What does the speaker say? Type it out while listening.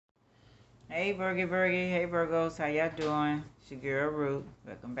Hey Virgie, hey Virgos, how y'all doing? It's your girl Ruth.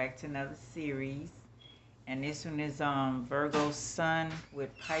 Welcome back to another series. And this one is Virgo Sun with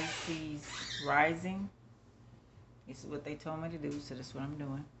Pisces Rising. This is what they told me to do, so that's what I'm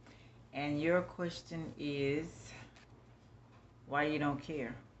doing. And your question is why you don't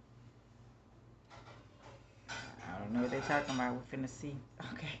care? I don't know what they're talking about. We're finna see.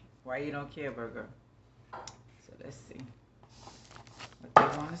 Okay. Why you don't care, Virgo? So let's see what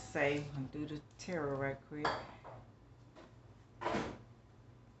they want to say. I'm gonna do the tarot right quick.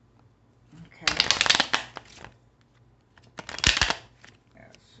 Okay.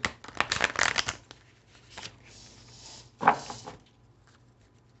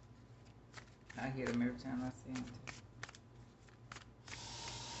 I hear them every time I see them.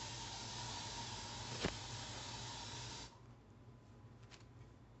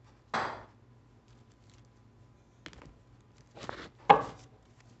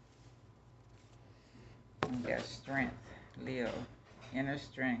 You got strength, Leo. Inner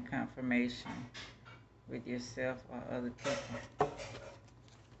strength, confirmation with yourself or other people.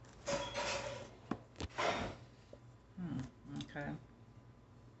 Okay.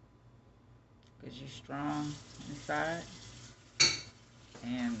 Because you're strong inside.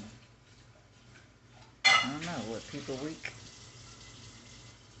 And I don't know, what, people weak?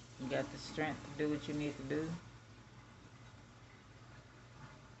 You got the strength to do what you need to do.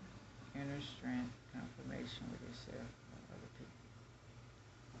 Inner strength, confirmation with yourself or other people.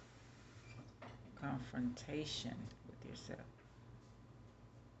 Confrontation with yourself.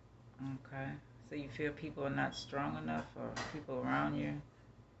 Okay. So you feel people are not strong enough, or people around you,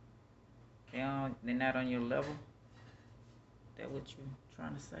 they're not on your level? Is that what you're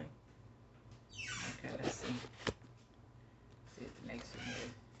trying to say? Okay, let's see. See what the next one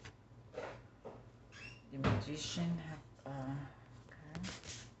is. The Magician. Okay.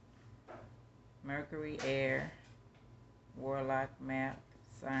 Mercury, air. Warlock, map.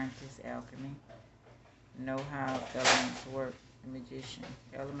 Scientist, alchemy. Know how elements work. The Magician.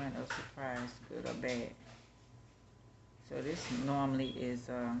 Element of surprise, good or bad. So this normally is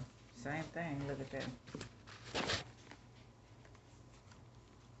same thing. Look at that.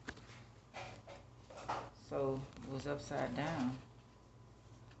 So it was upside down.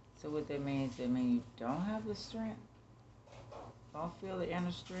 So what that means, you don't have the strength, don't feel the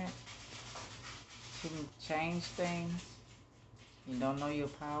inner strength to change things. You don't know your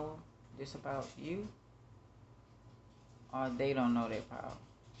power. This about you, or they don't know their power.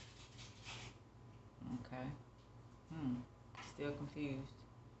 Okay. Still confused.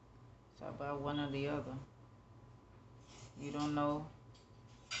 So about one or the other. You don't know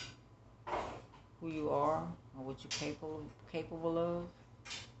who you are or what you're capable of.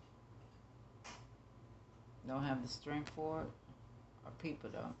 Don't have the strength for it, or people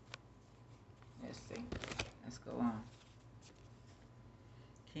don't. Let's see. Let's go on.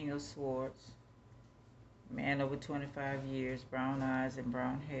 King of Swords. Man over 25 years, brown eyes and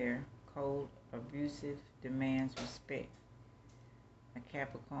brown hair, cold, abusive, demands respect. A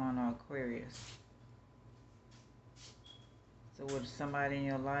Capricorn or Aquarius. So with somebody in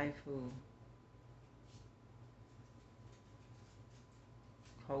your life who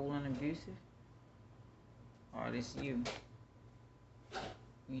cold and abusive? Or this you?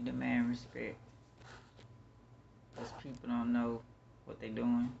 You demand respect. Because people don't know what they're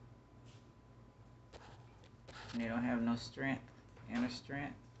doing. And they don't have no strength, inner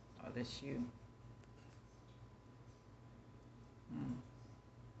strength. Or this you.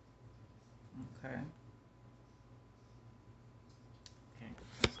 Okay. Okay,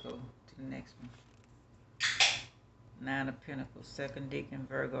 let's go to the next one. Nine of Pentacles, second deacon,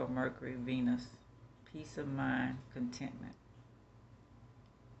 Virgo, Mercury, Venus. Peace of mind, contentment.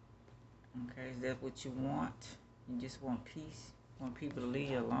 Okay, is that what you want? You just want peace? Want people to leave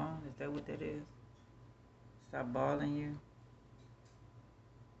you alone? Is that what that is? Stop bothering you?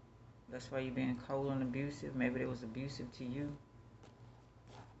 That's why you're being cold and abusive? Maybe it was abusive to you?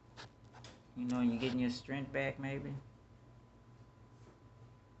 You know, you're getting your strength back maybe?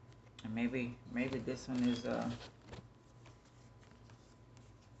 And maybe this one is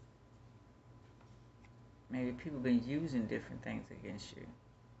maybe people been using different things against you,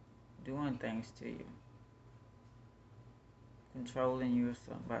 doing things to you, controlling you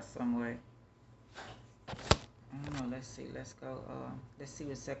by some way. I don't know. Let's see. Let's go. Let's see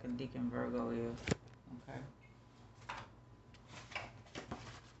what second deacon Virgo is. Okay.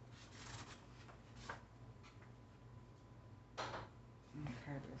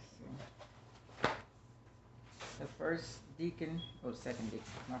 Okay. Let's see. The first deacon, or second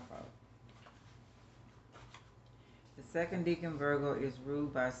deacon, my fault. The second deacon Virgo is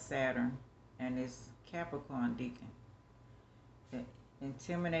ruled by Saturn, and it's Capricorn Deacon. The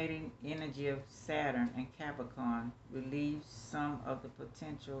intimidating energy of Saturn and Capricorn relieves some of the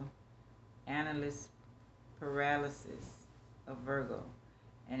potential analyst paralysis of Virgo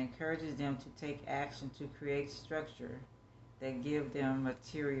and encourages them to take action to create structure that give them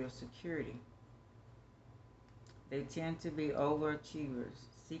material security. They tend to be overachievers,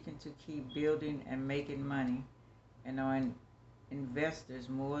 seeking to keep building and making money, and are investors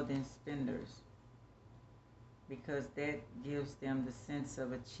more than spenders because that gives them the sense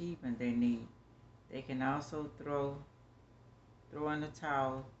of achievement they need. They can also throw in the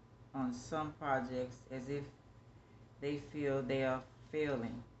towel on some projects as if they feel they are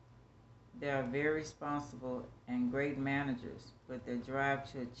failing. They are very responsible and great managers, but their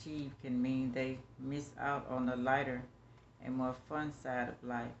drive to achieve can mean they miss out on the lighter and more fun side of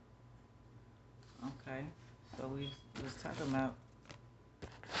life. Okay, so we was talking about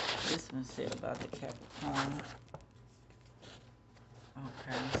this one said about the Capricorn.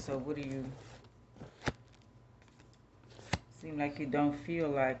 Okay, so what do you seem like you don't feel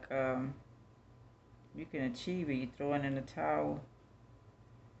like you can achieve it? You throwing in the towel.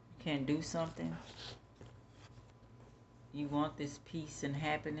 You can't do something. You want this peace and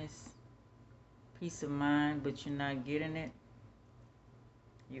happiness, peace of mind, but you're not getting it.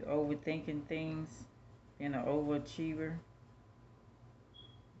 You're overthinking things, being an overachiever,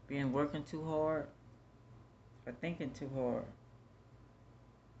 being working too hard, or thinking too hard.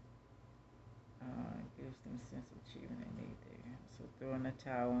 Gives them a sense of achievement they need there. So throwing the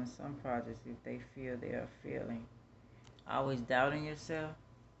towel on some projects if they feel they are failing. Always doubting yourself.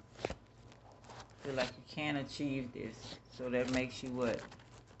 Feel like you can't achieve this. So that makes you what?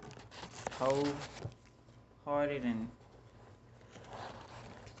 Cold-hearted and,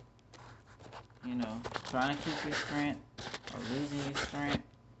 trying to keep your strength or losing your strength.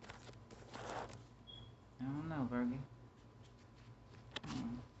 I don't know, Virgo.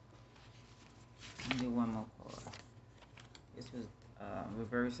 Let me do one more card. This was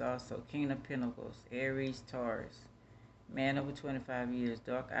reversed also. King of Pentacles, Aries, Taurus. Man over 25 years,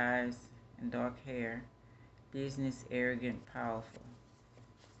 dark eyes and dark hair. Business, arrogant, powerful.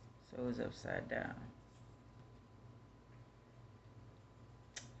 So it's upside down.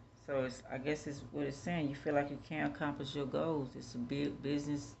 So I guess it's what it's saying. You feel like you can't accomplish your goals. It's a big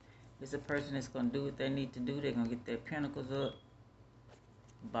business. It's a person that's going to do what they need to do. They're going to get their pentacles up.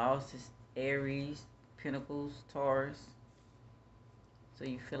 Boss is Aries, Pentacles, Taurus. So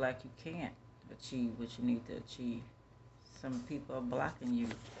you feel like you can't achieve what you need to achieve. Some people are blocking you.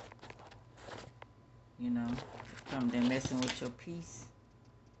 They're messing with your peace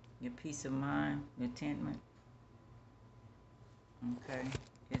of mind, contentment. Okay.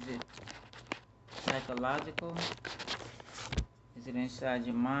 Is it psychological? Is it inside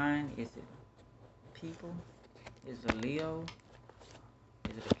your mind? Is it people? Is it a Leo?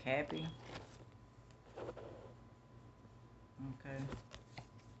 Is it a Cappy? Okay.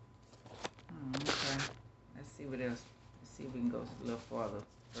 Okay. Let's see what else. Let's see if we can go a little farther.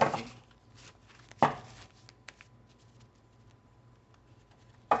 Okay.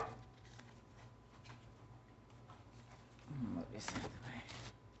 Move this out of the way.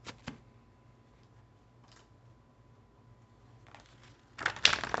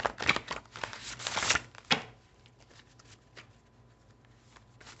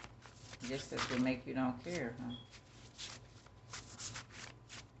 Just that will make you don't care, huh?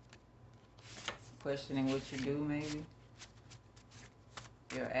 Questioning what you do, maybe.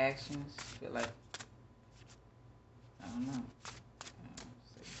 Your actions. Feel like, I don't know.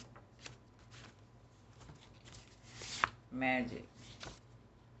 Magic.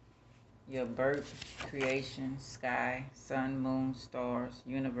 Your birth, creation, sky, sun, moon, stars,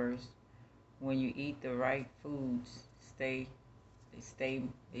 universe. When you eat the right foods, they stay.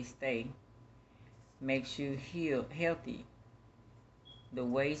 Makes you healthy. The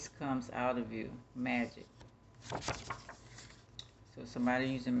waste comes out of you. Magic. So somebody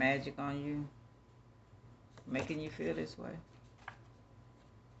using magic on you, making you feel this way.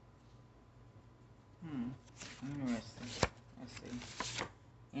 Interesting. Let's see.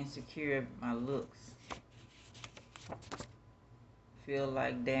 Insecure my looks. Feel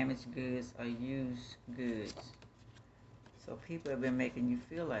like damaged goods or used goods. So people have been making you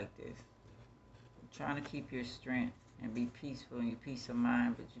feel like this. Trying to keep your strength and be peaceful in your peace of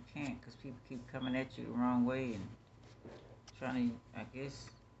mind, but you can't because people keep coming at you the wrong way and trying to, I guess,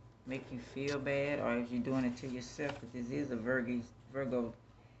 make you feel bad, or if you're doing it to yourself, because this is a Virgo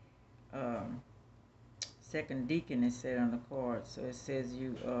second deacon, it said on the card. So it says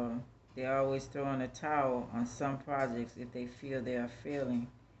they always throw in a towel on some projects if they feel they are failing.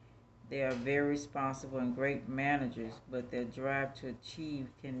 They are very responsible and great managers, but their drive to achieve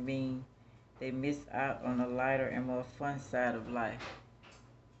can mean they miss out on the lighter and more fun side of life.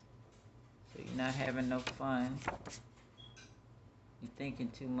 So you're not having no fun. You're thinking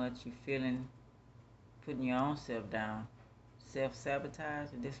too much. You're putting your own self down. Self-sabotage.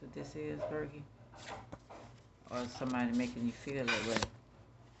 Is this what this is, Virgie? Or is somebody making you feel that way?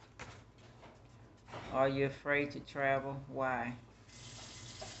 Are you afraid to travel? Why?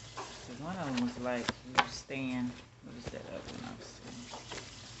 Because one of them was like, you stand. What is that other one I was saying?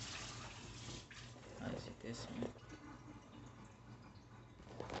 Oh, is it this one?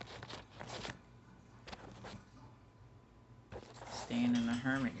 Staying in a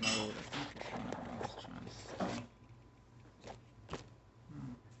hermit mode. I think that's one of them I was trying to say.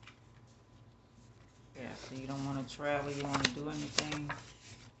 Yeah, so you don't want to travel. You want to do anything.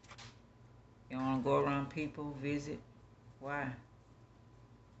 You don't want to go around people, visit. Why?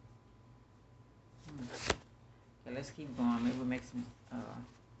 Okay, let's keep going. Maybe we'll make some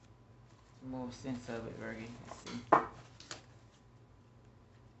more sense of it, Virgie. Let's see.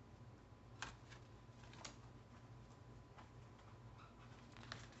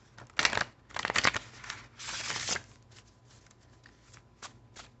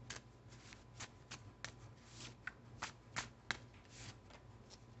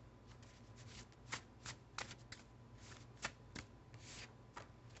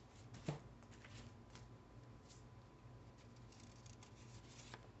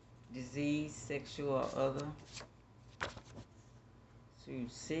 Disease, sexual or other. So you're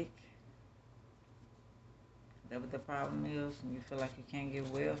sick. That what the problem is? And you feel like you can't get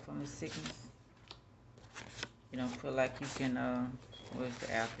well from the sickness? You don't feel like you can, where's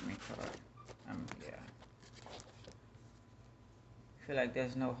the alchemy card? Yeah. Feel like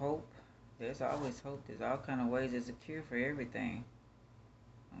there's no hope? There's always hope. There's all kind of ways. There's a cure for everything.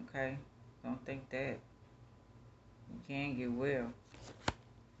 Okay? Don't think that. You can get well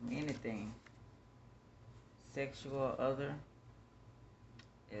from anything. Sexual or other.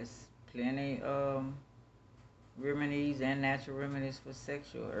 There's plenty remedies and natural remedies for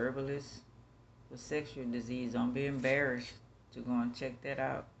sexual. Herbalists for sexual disease. Don't be embarrassed to go and check that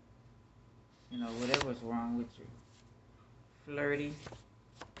out. You know, whatever's wrong with you. Flirty.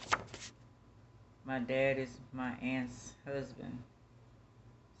 My dad is my aunt's husband.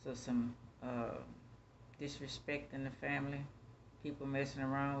 So some disrespect in the family. People messing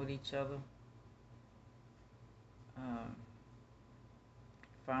around with each other.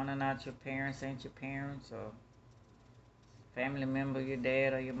 Finding out your parents ain't your parents, or family member, your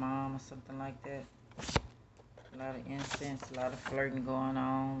dad or your mom or something like that. A lot of incense, a lot of flirting going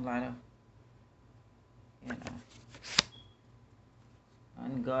on, a lot of,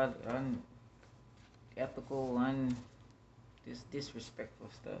 unethical, disrespectful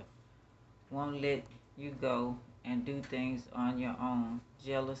stuff. Won't let you go and do things on your own.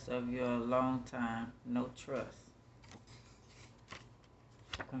 Jealous of your alone time. No trust.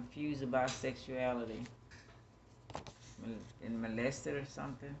 Confused about sexuality. Been molested or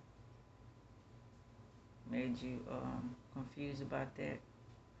something. Made you confused about that.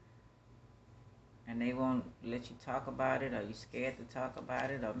 And they won't let you talk about it. Are you scared to talk about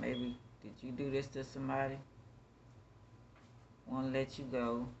it? Or maybe did you do this to somebody? Won't let you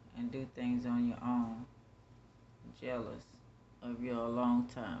go and do things on your own. Jealous of your alone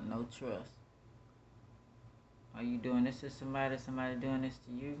time. No trust. Are you doing this to somebody? Somebody doing this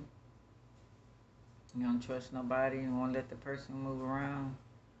to you? You don't trust nobody. You won't let the person move around.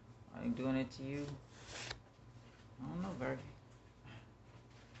 Are you doing it to you? I don't know, Virgie.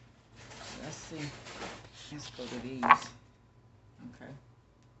 Let's see. Let's go to these. Okay.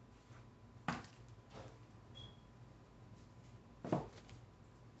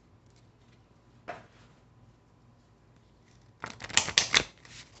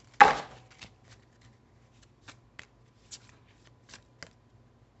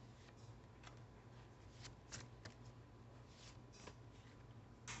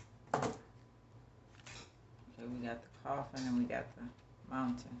 Okay, we got the coffin and we got the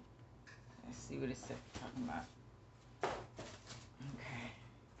mountain. Let's see what it's talking about. Okay.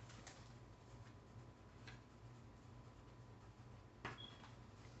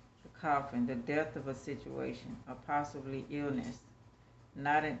 The coffin, the death of a situation, or possibly illness.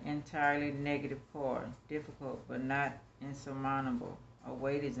 Not an entirely negative card. Difficult, but not insurmountable. A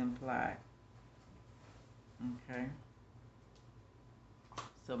weight is implied. Okay.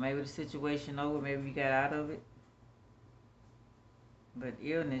 So maybe the situation over, maybe you got out of it. But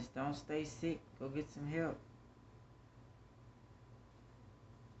illness, don't stay sick. Go get some help.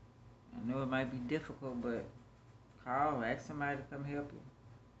 I know it might be difficult, but call, ask somebody to come help you.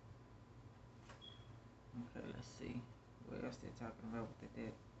 Okay, let's see. What else they're talking about with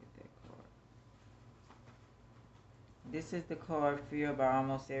that card. This is the card feared by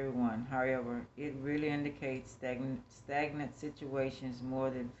almost everyone. However, it really indicates stagnant situations more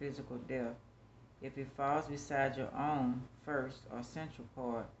than physical death. If it falls beside your own first or central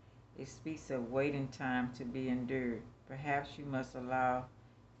card, it speaks of waiting time to be endured. Perhaps you must allow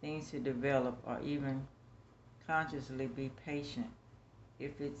things to develop or even consciously be patient.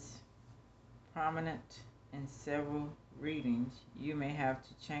 If it's prominent in several readings, you may have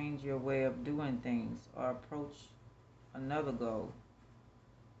to change your way of doing things or approach another goal.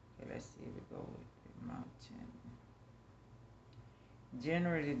 Okay, let's see if we go with the mountain.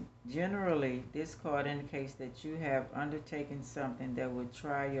 Generally, this card indicates that you have undertaken something that will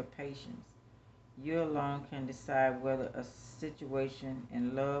try your patience. You alone can decide whether a situation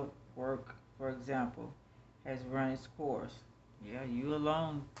in love, work, for example, has run its course. Yeah, you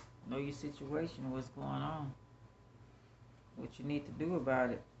alone know your situation, what's going on, what you need to do about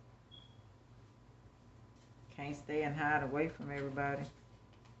it. Can't stay and hide away from everybody.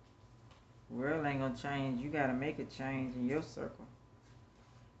 World ain't gonna change. You gotta make a change in your circle.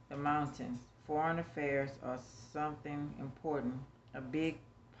 The mountains. Foreign affairs are something important, a big,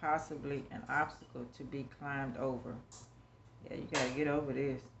 possibly an obstacle to be climbed over. Yeah, you gotta get over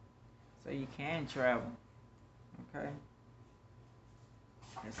this so you can travel. Okay?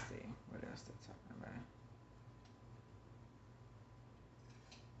 Let's see what else they're talking about.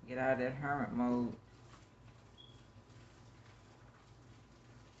 Get out of that hermit mode.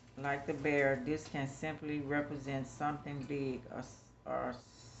 Like the bear, this can simply represent something big or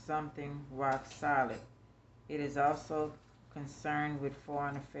something rock solid. It is also concerned with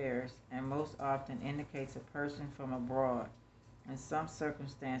foreign affairs and most often indicates a person from abroad. In some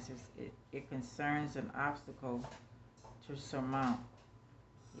circumstances, it concerns an obstacle to surmount.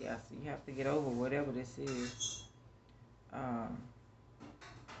 Yeah, so you have to get over whatever this is.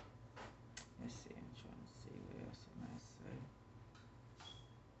 Let's see, I'm trying to see what else I might say.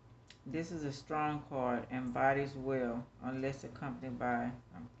 This is a strong card and bodies well unless accompanied by.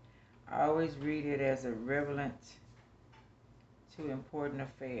 I always read it as a relevant to important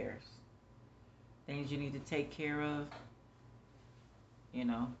affairs. Things you need to take care of. You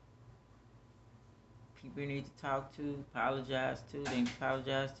know, people you need to talk to, apologize to, they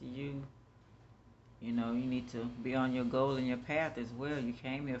apologize to you. You know, you need to be on your goal and your path as well. You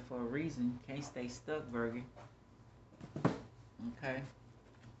came here for a reason. Can't stay stuck, Virgo. Okay.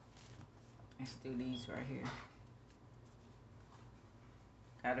 Let's do these right here.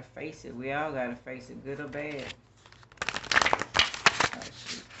 Gotta face it. We all gotta face it, good or bad. Oh,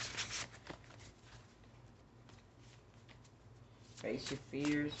 shoot. Face your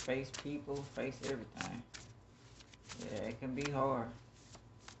fears, face people, face everything. Yeah, it can be hard.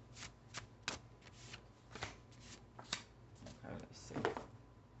 Okay, let's see.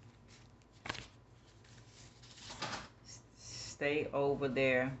 Stay over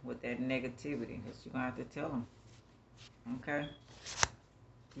there with that negativity. That's you're gonna have to tell them. Okay?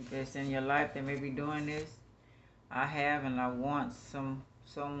 People that's in your life that may be doing this. I have and I want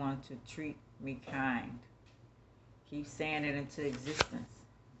someone to treat me kind. Keep saying it into existence.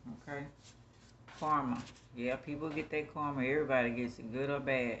 Okay? Karma. Yeah, people get their karma. Everybody gets it, good or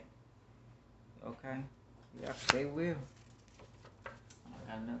bad. Okay? Yep, they will. I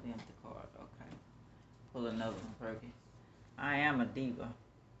got another empty card. Okay. Pull another one, Perky. I am a diva.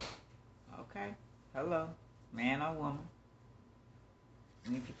 Okay? Hello. Man or woman.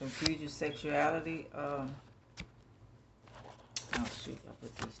 And if you confuse your sexuality, oh shoot, I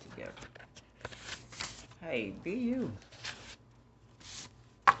put these together. Hey, be you.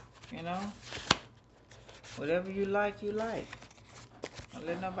 You know? Whatever you like, you like. Don't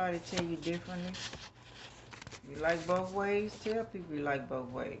let nobody tell you differently. You like both ways, tell people you like both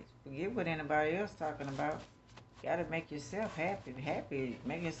ways. Forget what anybody else talking about. You gotta make yourself happy.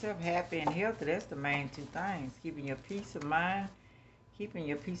 Making yourself happy and healthy, that's the main two things. Keeping your peace of mind. Keeping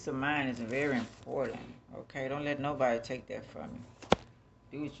your peace of mind is very important. Okay, don't let nobody take that from you.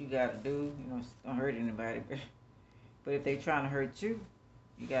 Do what you gotta do. You know, don't hurt anybody. But if they trying to hurt you,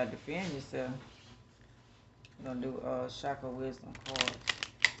 you gotta defend yourself. We're gonna do chakra wisdom cards.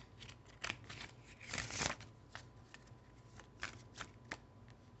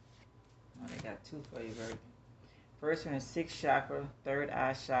 Oh, they got two for you, Virgo. First one is sixth chakra, third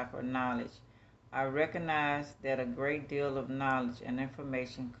eye chakra, knowledge. I recognize that a great deal of knowledge and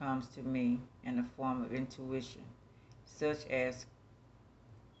information comes to me in the form of intuition, such as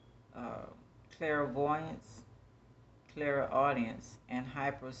clairvoyance, clairaudience, and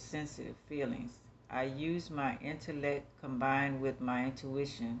hypersensitive feelings. I use my intellect combined with my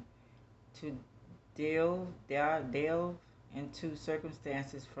intuition to delve into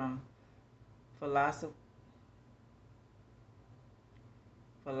circumstances from philosoph-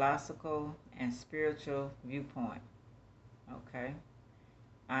 philosophical and spiritual viewpoint. Okay.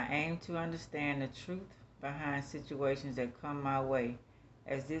 I aim to understand the truth behind situations that come my way,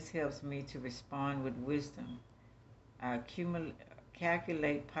 as this helps me to respond with wisdom. I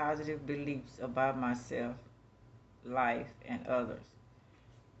calculate positive beliefs about myself, life, and others.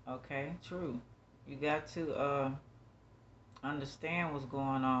 Okay, true. You got to understand what's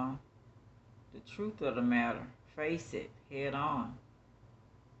going on, the truth of the matter. Face it head on.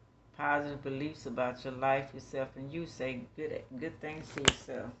 Positive beliefs about your life, yourself, and you. Say good things to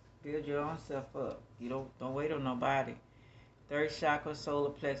yourself. Build your own self up. You don't wait on nobody. Third chakra, solar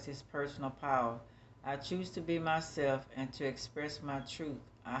plexus, personal power. I choose to be myself and to express my truth.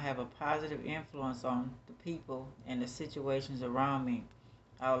 I have a positive influence on the people and the situations around me.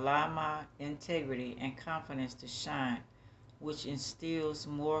 I allow my integrity and confidence to shine, which instills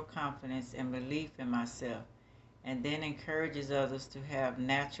more confidence and belief in myself, and then encourages others to have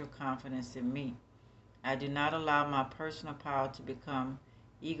natural confidence in me. I do not allow my personal power to become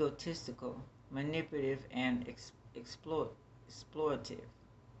egotistical, manipulative, and exploitative.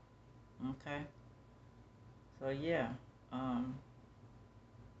 Okay? So, yeah, um,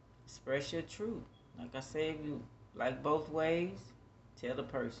 express your truth. Like I said, if you like both ways, tell the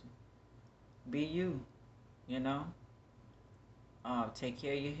person. Be you, you know? Take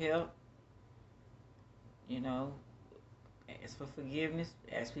care of your health, you know? Ask for forgiveness.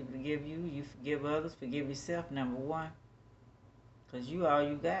 Ask people to give you. You forgive others. Forgive yourself, number one. Because you all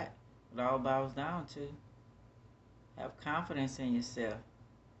you got. It all boils down to. Have confidence in yourself.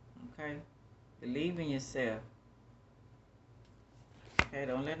 Okay? Believe in yourself. Okay?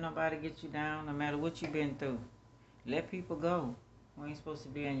 Don't let nobody get you down no matter what you've been through. Let people go who ain't supposed to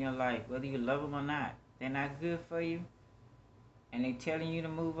be in your life, whether you love them or not. They're not good for you and they telling you to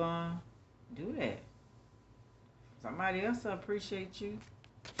move on. Do that. Somebody else will appreciate you.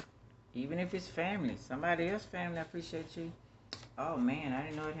 Even if it's family. Somebody else family appreciate you. Oh man, I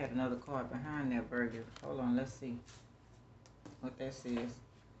didn't know it had another card behind that burger. Hold on, let's see what that says.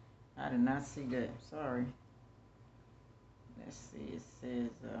 I did not see that. Sorry. Let's see. It says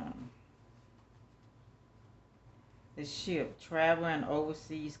the ship, travel and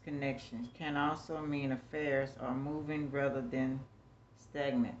overseas connections can also mean affairs are moving rather than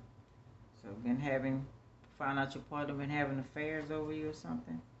stagnant. So found out your partner been having affairs over you or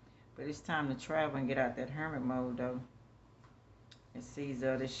something. But it's time to travel and get out that hermit mode though. It sees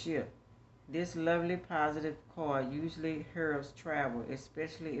the ship. This lovely positive card usually heralds travel,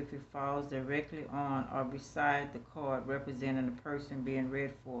 especially if it falls directly on or beside the card representing the person being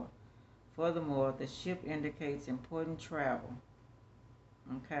read for. Furthermore, the ship indicates important travel.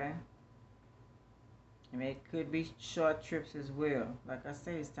 Okay? And it could be short trips as well. Like I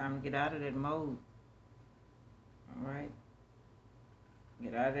say, it's time to get out of that mode. Alright?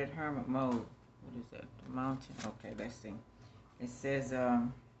 Get out of that hermit mode. What is that? The mountain. Okay, let's see. It says,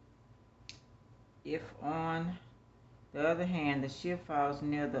 if on the other hand, the ship falls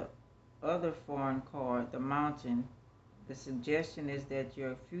near the other foreign card, the mountain, the suggestion is that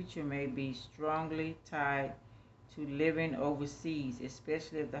your future may be strongly tied to living overseas,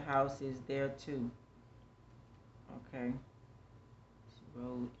 especially if the house is there too. Okay.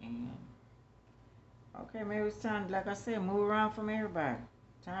 Road and okay, maybe it's time, like I said, move around from everybody.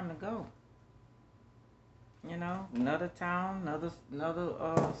 Time to go. You know, another town, another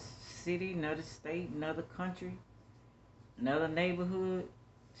city, another state, another country, another neighborhood.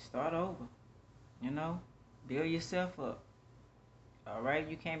 Start over. You know, build yourself up. All right,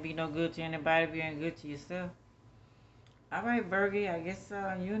 you can't be no good to anybody if you ain't good to yourself. All right, Bergie, I guess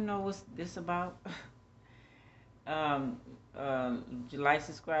you know what's this about. um, you like,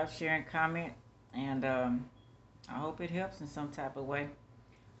 subscribe, share, and comment, and I hope it helps in some type of way.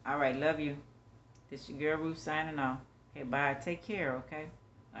 All right, love you. This your girl Ruth signing off. Okay, bye. Take care. Okay.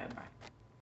 All right, bye.